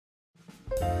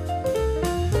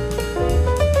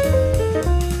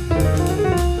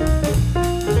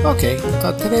Okay,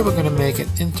 today we're going to make an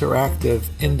interactive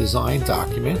InDesign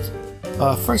document.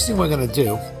 First thing we're going to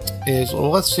do is,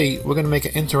 well, let's see, we're going to make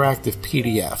an interactive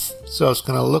PDF. So it's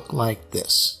going to look like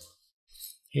this.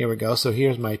 Here we go. So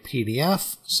here's my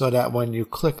PDF, so that when you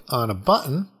click on a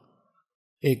button,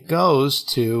 it goes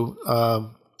to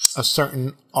a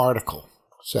certain article.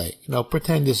 Say,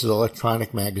 pretend this is an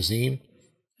electronic magazine.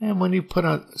 And when you click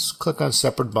on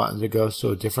separate buttons, it goes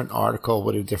to a different article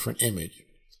with a different image.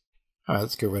 All right,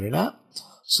 let's get rid of that.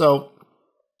 So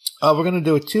we're going to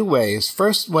do it two ways.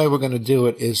 First way we're going to do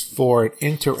it is for an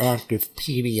interactive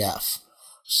PDF.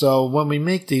 So when we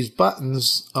make these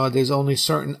buttons, there's only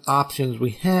certain options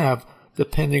we have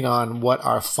depending on what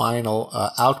our final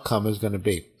outcome is going to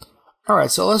be. All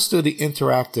right, so let's do the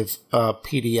interactive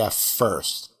PDF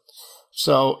first.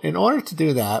 So in order to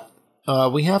do that,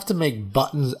 we have to make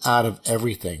buttons out of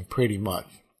everything, pretty much.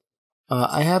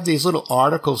 I have these little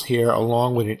articles here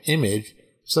along with an image.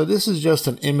 So this is just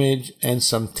an image and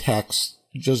some text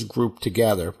just grouped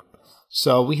together.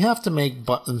 So we have to make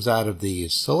buttons out of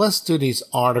these. So let's do these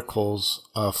articles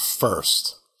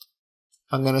first.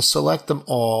 I'm going to select them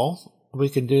all. We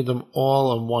can do them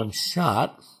all in one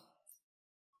shot.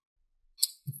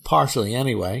 Partially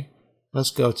anyway.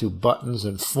 Let's go to buttons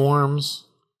and forms.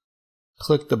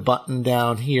 Click the button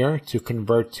down here to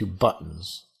convert to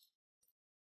buttons.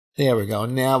 There we go.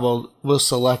 Now we'll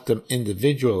select them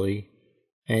individually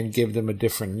and give them a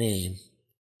different name.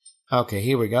 Okay,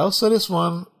 here we go. So this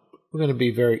one, we're going to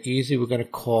be very easy. We're going to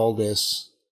call this,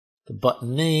 the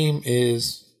button name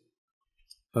is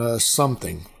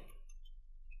something.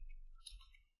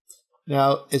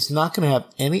 Now, it's not going to have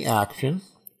any action.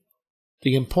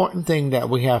 The important thing that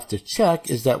we have to check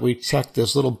is that we check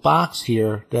this little box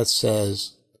here that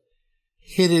says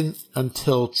hidden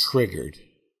until triggered.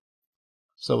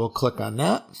 So we'll click on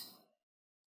that.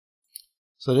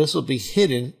 So this will be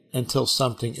hidden until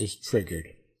something is triggered.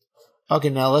 Okay,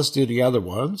 now let's do the other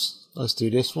ones. Let's do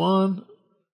this one.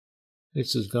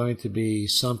 This is going to be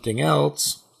something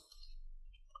else.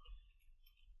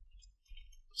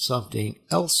 Something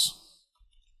else.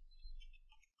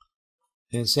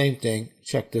 And same thing,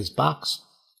 check this box.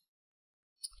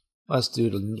 Let's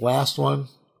do the last one.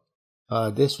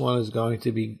 This one is going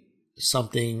to be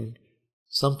something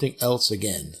else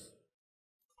again.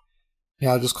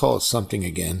 Yeah, I'll just call it something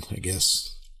again, I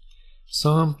guess.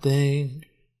 Something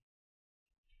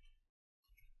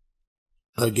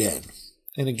again.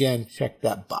 And again, check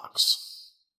that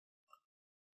box.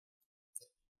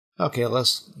 Okay,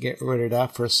 let's get rid of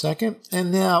that for a second.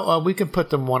 And now we can put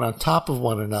them one on top of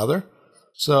one another.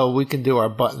 So we can do our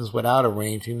buttons without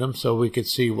arranging them so we could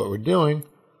see what we're doing.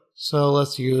 So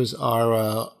let's use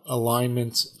our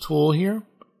alignment tool here.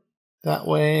 That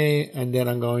way, and then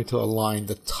I'm going to align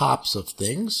the tops of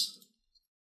things.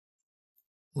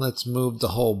 Let's move the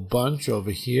whole bunch over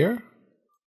here.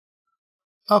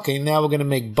 Okay, now we're going to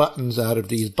make buttons out of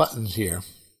these buttons here.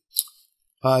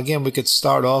 Again, we could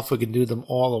start off, we can do them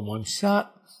all in one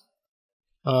shot.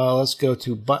 Let's go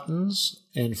to buttons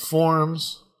and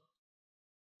forms.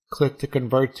 Click to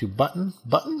convert to button.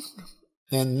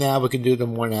 And now we can do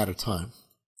them one at a time.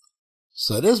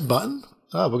 So this button,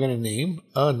 we're going to name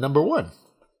number 1.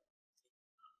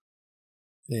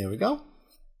 There we go.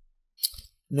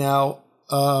 Now,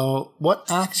 what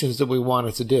actions do we want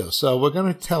it to do? So we're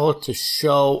going to tell it to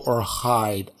show or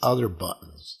hide other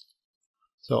buttons.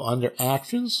 So under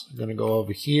actions, I'm going to go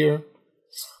over here.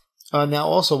 Now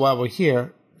also while we're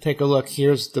here, take a look.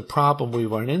 Here's the problem we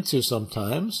run into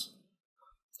sometimes.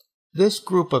 This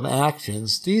group of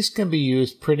actions, these can be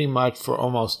used pretty much for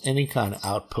almost any kind of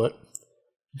output.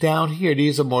 Down here,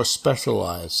 these are more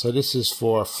specialized. So this is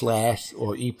for Flash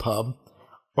or EPUB,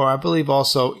 or I believe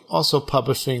also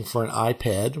publishing for an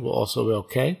iPad will also be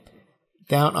okay.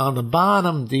 Down on the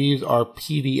bottom, these are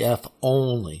PDF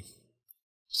only.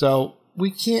 So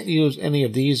we can't use any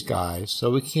of these guys.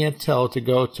 So we can't tell it to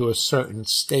go to a certain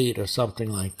state or something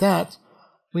like that.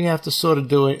 We have to sort of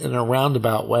do it in a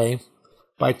roundabout way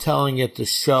by telling it to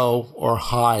show or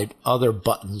hide other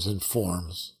buttons and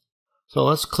forms. So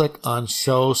let's click on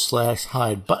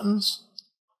show/hide buttons.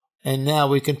 And now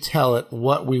we can tell it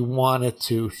what we want it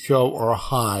to show or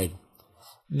hide.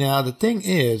 Now the thing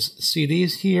is, see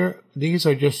these here? These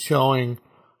are just showing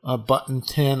button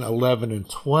 10, 11, and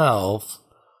 12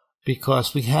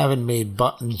 because we haven't made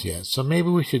buttons yet. So maybe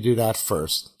we should do that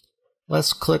first.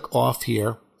 Let's click off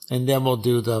here and then we'll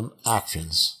do the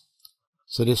actions.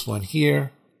 So this one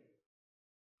here.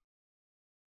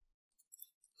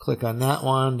 Click on that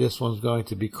one. This one's going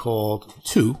to be called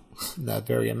 2. Not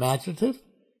very imaginative.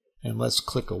 And let's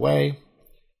click away.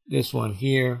 This one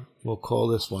here, we'll call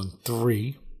this one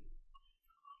 3.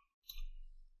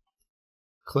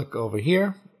 Click over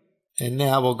here. And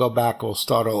now we'll go back. We'll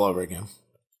start all over again.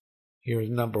 Here's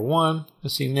number 1. You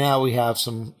see, now we have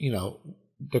some,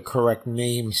 the correct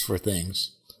names for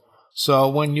things. So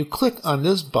when you click on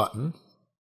this button,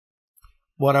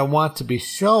 what I want to be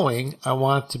showing,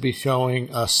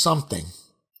 something.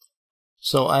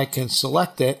 So I can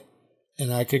select it,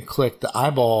 and I can click the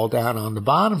eyeball down on the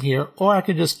bottom here, or I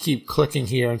can just keep clicking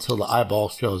here until the eyeball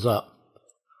shows up.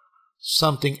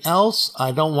 Something else,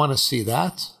 I don't want to see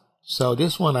that. So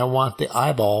this one, I want the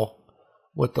eyeball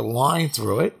with the line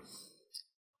through it.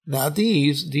 Now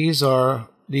these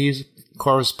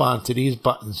correspond to these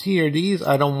buttons here. These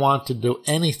I don't want to do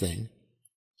anything,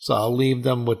 so I'll leave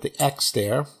them with the X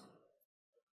there.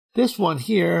 This one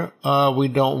here, we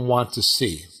don't want to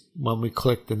see when we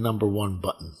click the number 1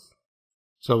 button.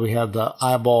 So we have the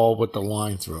eyeball with the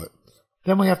line through it.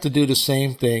 Then we have to do the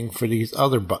same thing for these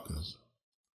other buttons.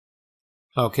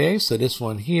 Okay, so this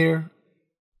one here,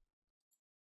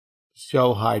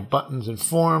 show hide buttons and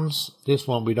forms. This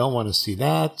one, we don't want to see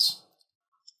that.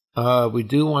 We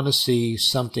do want to see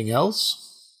something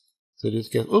else. So this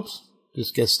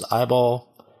gets the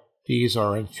eyeball. These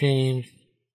are unchanged.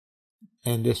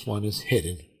 And this one is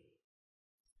hidden.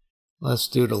 Let's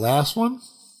do the last one.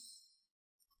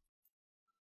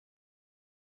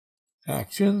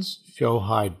 Actions, show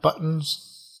hide buttons.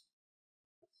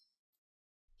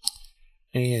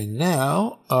 And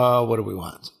now, what do we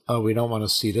want? We don't want to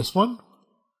see this one.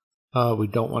 We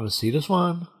don't want to see this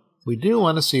one. We do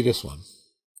want to see this one.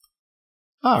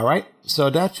 All right, so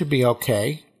that should be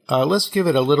okay. Let's give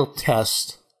it a little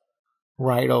test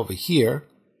right over here.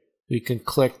 We can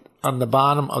click on the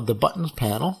bottom of the buttons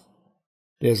panel.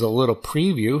 There's a little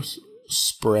preview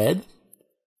spread.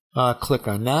 Click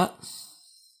on that.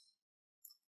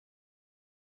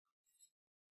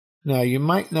 Now you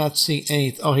might not see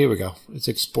any. Oh, here we go. It's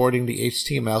exporting the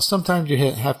HTML. Sometimes you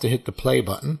have to hit the play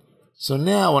button. So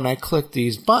now when I click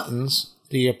these buttons,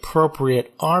 the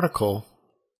appropriate article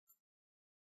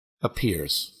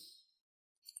appears.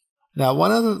 Now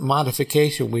one other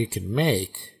modification we can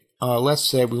make, let's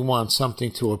say we want something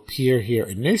to appear here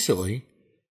initially.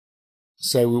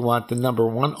 Say we want the number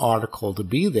 1 article to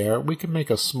be there. We can make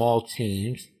a small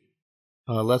change.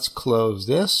 Let's close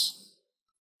this.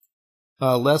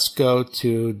 Let's go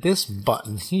to this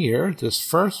button here, this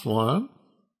first one.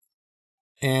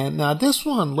 And now this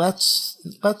one, let's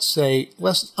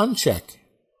uncheck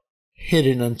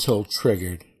hidden until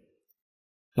triggered.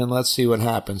 And let's see what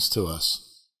happens to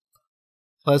us.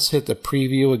 Let's hit the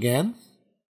preview again.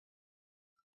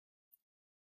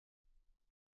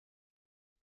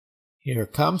 Here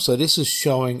it comes. So this is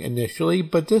showing initially,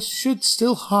 but this should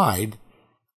still hide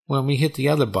when we hit the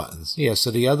other buttons. Yeah, so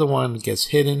the other one gets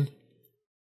hidden.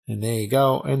 And there you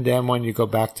go. And then when you go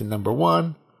back to number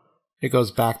 1, it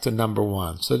goes back to number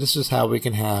 1. So this is how we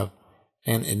can have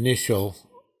an initial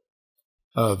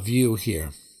view here.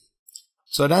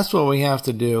 So that's what we have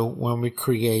to do when we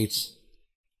create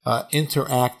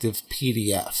interactive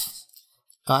PDF.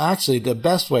 Actually, the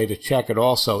best way to check it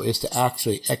also is to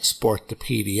actually export the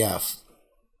PDF.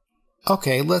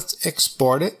 Okay, let's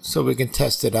export it so we can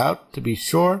test it out to be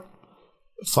sure.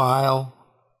 File,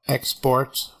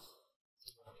 export.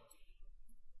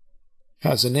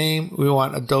 Has a name. We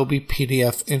want Adobe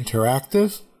PDF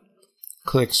Interactive.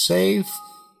 Click Save.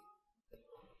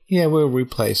 Yeah, we'll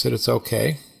replace it. It's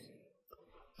okay.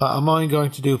 I'm only going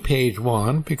to do page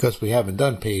 1 because we haven't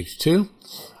done page 2.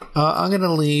 I'm going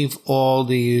to leave all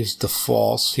these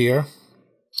defaults here.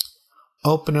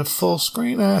 Open it full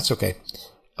screen. That's okay.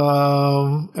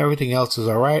 Everything else is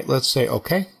all right. Let's say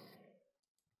okay.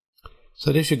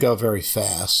 So this should go very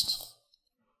fast.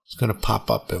 It's going to pop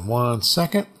up in 1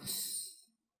 second.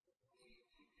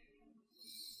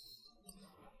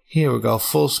 Here we go,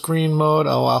 full screen mode.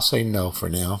 Oh, I'll say no for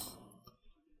now.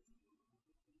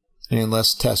 And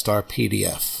let's test our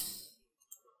PDF.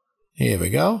 Here we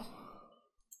go.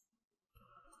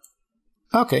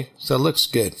 Okay, so it looks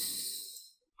good.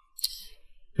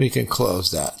 We can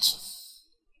close that.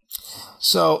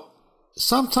 So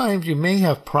sometimes you may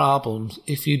have problems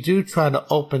if you do try to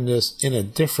open this in a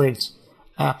different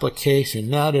application.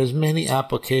 Now there's many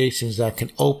applications that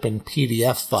can open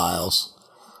PDF files.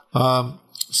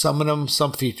 Some of them,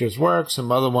 some features work, some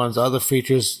other ones, other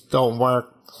features don't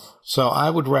work. So I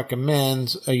would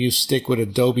recommend you stick with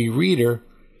Adobe Reader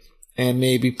and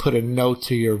maybe put a note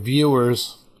to your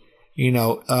viewers,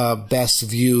 best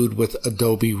viewed with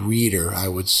Adobe Reader, I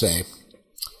would say.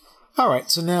 All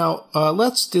right, so now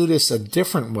let's do this a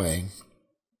different way.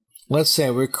 Let's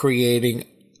say we're creating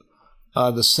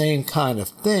the same kind of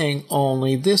thing,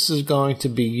 only this is going to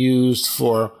be used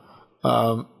for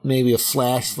maybe a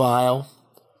Flash file.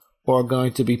 or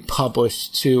going to be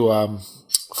published to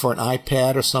for an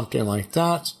iPad or something like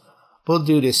that. We'll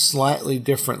do this slightly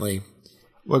differently.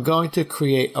 We're going to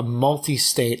create a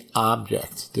multi-state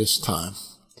object this time.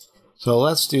 So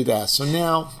let's do that. So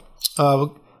now,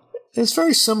 it's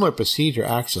very similar procedure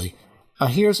actually.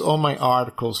 Here's all my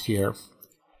articles here.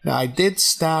 Now I did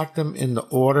stack them in the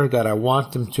order that I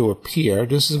want them to appear.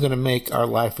 This is going to make our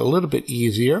life a little bit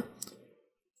easier.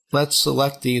 Let's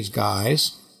select these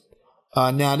guys.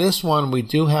 Now this one, we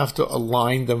do have to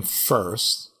align them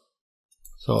first.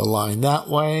 So align that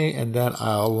way, and then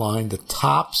I'll align the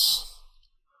tops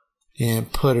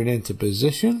and put it into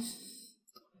position.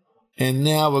 And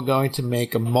now we're going to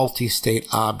make a multi-state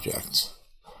object.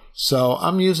 So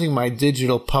I'm using my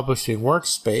digital publishing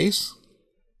workspace.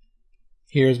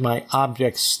 Here's my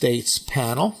object states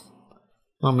panel.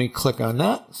 Let me click on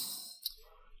that.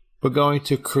 We're going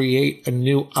to create a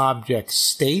new object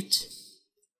state.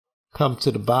 Come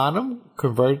to the bottom,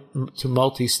 convert to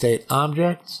multi-state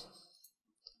object.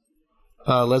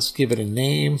 Let's give it a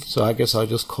name. So I guess I'll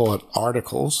just call it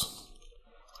articles.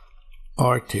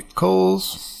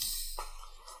 Articles.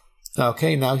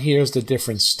 Okay, now here's the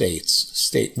different states.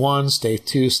 State 1, State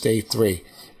 2, State 3.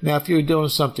 Now if you're doing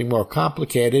something more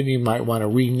complicated, you might want to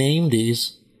rename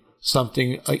these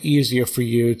something easier for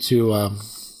you to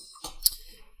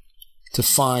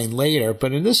find later.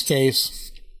 But in this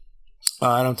case,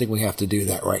 I don't think we have to do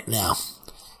that right now.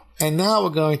 And now we're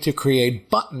going to create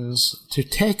buttons to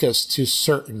take us to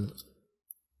certain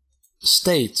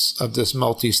states of this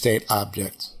multi-state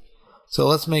object. So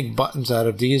let's make buttons out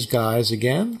of these guys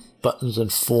again. Buttons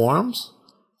and forms.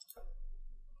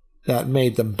 That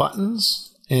made them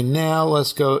buttons. And now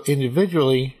let's go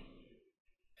individually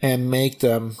and make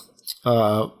them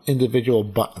individual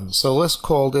buttons. So let's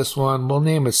call this one, we'll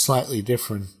name it slightly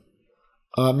different.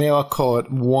 Maybe I'll call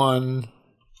it 1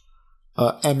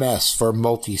 MS for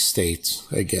multi-state,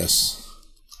 I guess.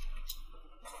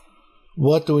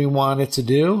 What do we want it to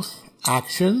do?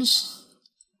 Actions.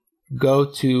 Go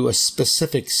to a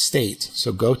specific state.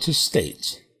 So go to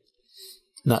state.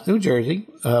 Not New Jersey,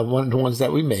 one of the ones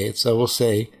that we made. So we'll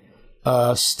say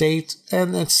state,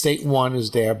 and then state 1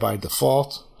 is there by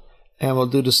default. And we'll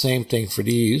do the same thing for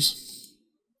these.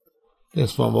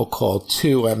 This one we'll call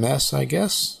 2 MS, I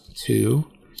guess. 2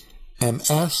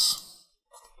 MS.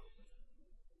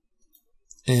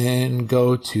 And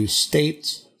go to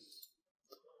state.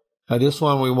 This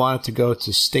one we want it to go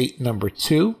to state number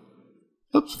 2.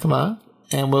 Oops, come on.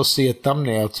 And we'll see a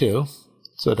thumbnail too.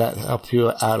 So that helps you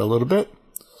out a little bit.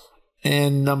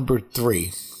 And number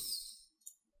 3.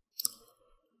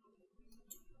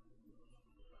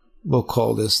 We'll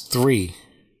call this 3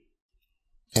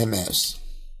 MS.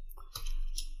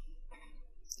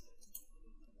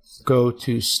 Go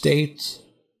to state.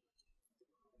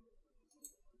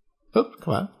 Oops,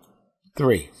 come on.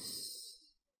 3.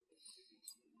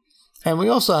 And we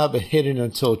also have a hidden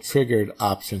until triggered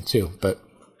option too, but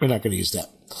we're not going to use that.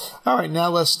 All right, now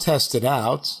let's test it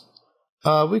out.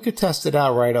 We could test it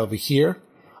out right over here.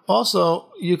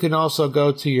 Also, you can also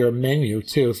go to your menu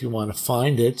too if you want to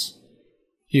find it.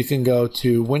 You can go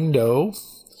to Window,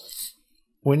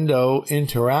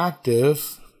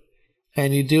 Interactive,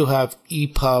 and you do have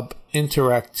EPUB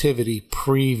Interactivity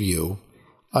Preview.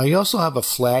 You also have a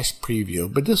Flash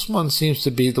Preview, but this one seems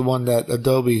to be the one that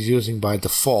Adobe is using by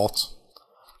default.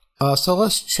 So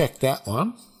let's check that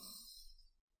one.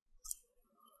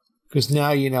 Because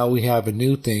now you know we have a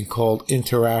new thing called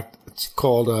it's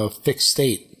called Fixed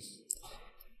State.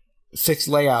 Fixed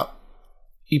Layout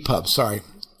EPUB, sorry.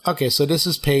 Okay, so this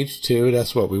is page 2,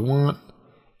 that's what we want.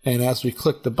 And as we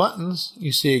click the buttons,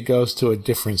 you see it goes to a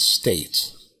different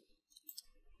state.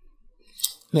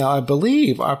 Now I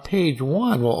believe our page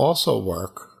 1 will also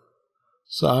work.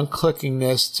 So I'm clicking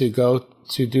this to go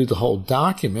to do the whole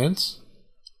document.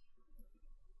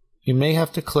 You may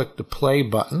have to click the play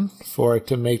button for it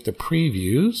to make the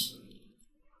previews.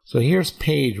 So here's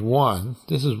page 1.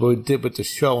 This is what we did with the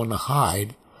show and the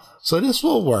hide. So this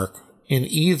will work in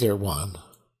either one.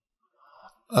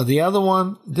 The other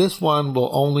one, this one will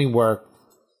only work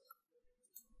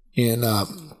in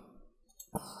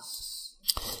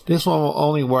this one will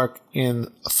only work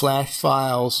in Flash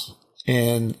files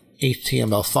and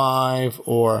HTML5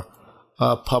 or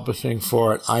publishing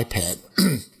for an iPad.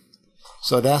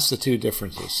 So that's the two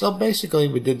differences. So basically,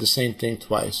 we did the same thing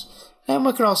twice, and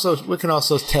we can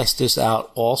also test this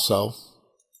out. Also,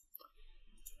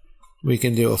 we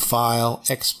can do a file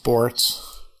export.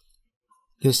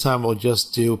 This time we'll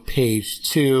just do page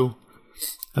 2.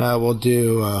 We'll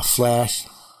do Flash.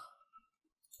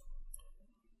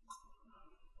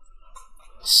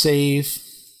 Save.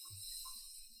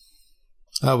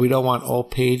 We don't want all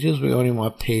pages. We only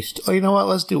want page 2. Oh, you know what?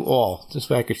 Let's do all. This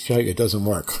way I could show you it doesn't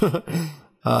work.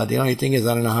 The only thing is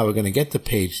I don't know how we're going to get to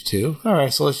page 2. All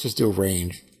right, so let's just do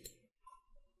range.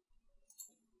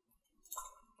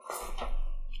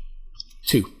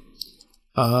 2.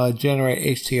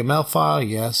 Generate HTML file.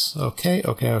 Yes. Okay.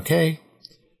 Okay.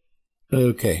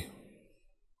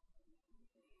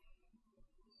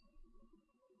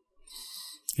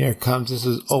 Here it comes. This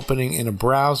is opening in a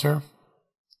browser.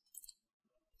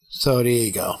 So there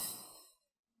you go.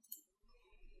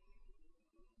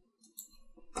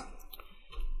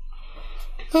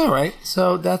 All right,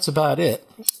 so that's about it.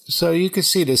 So you can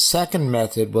see the second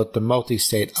method with the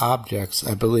multi-state objects,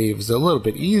 I believe, is a little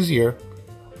bit easier.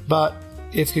 But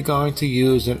if you're going to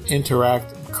use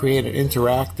create an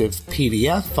interactive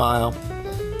PDF file,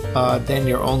 then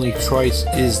your only choice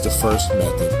is the first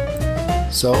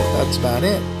method. So that's about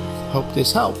it. Hope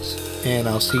this helps, and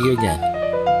I'll see you again.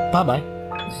 Bye-bye.